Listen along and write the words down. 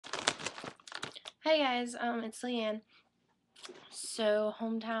Hey guys, it's Leanne. So,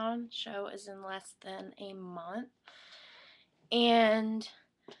 hometown show is in less than a month, and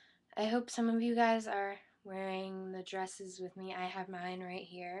I hope some of you guys are wearing the dresses with me. I have mine right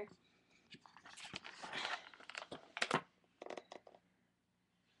here. I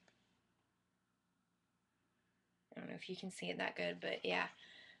don't know if you can see it that good, but yeah,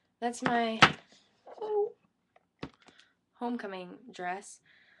 that's my homecoming dress.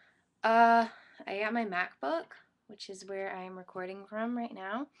 I got my MacBook, which is where I'm recording from right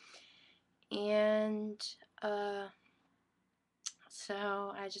now, and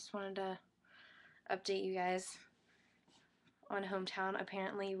so I just wanted to update you guys on hometown.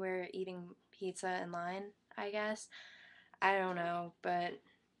 Apparently we're eating pizza in line, I guess. I don't know, but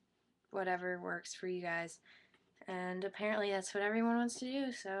whatever works for you guys. And apparently that's what everyone wants to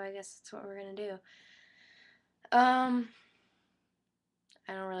do, so I guess that's what we're gonna do.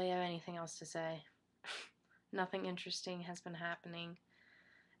 I don't really have anything else to say. Nothing interesting has been happening.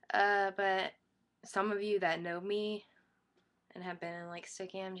 But some of you that know me and have been in like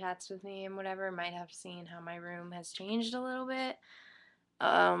stickam chats with me and whatever might have seen how my room has changed a little bit.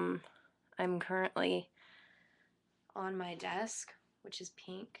 I'm currently on my desk, which is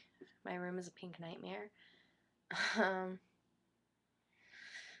pink. My room is a pink nightmare.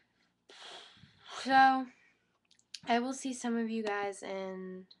 So, I will see some of you guys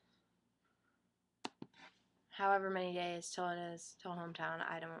in however many days till it is, till hometown.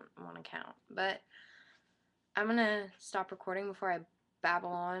 I don't want to count. But I'm going to stop recording before I babble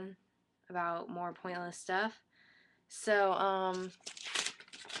on about more pointless stuff. So,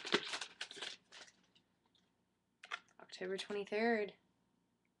 October 23rd.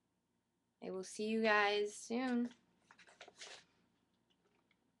 I will see you guys soon.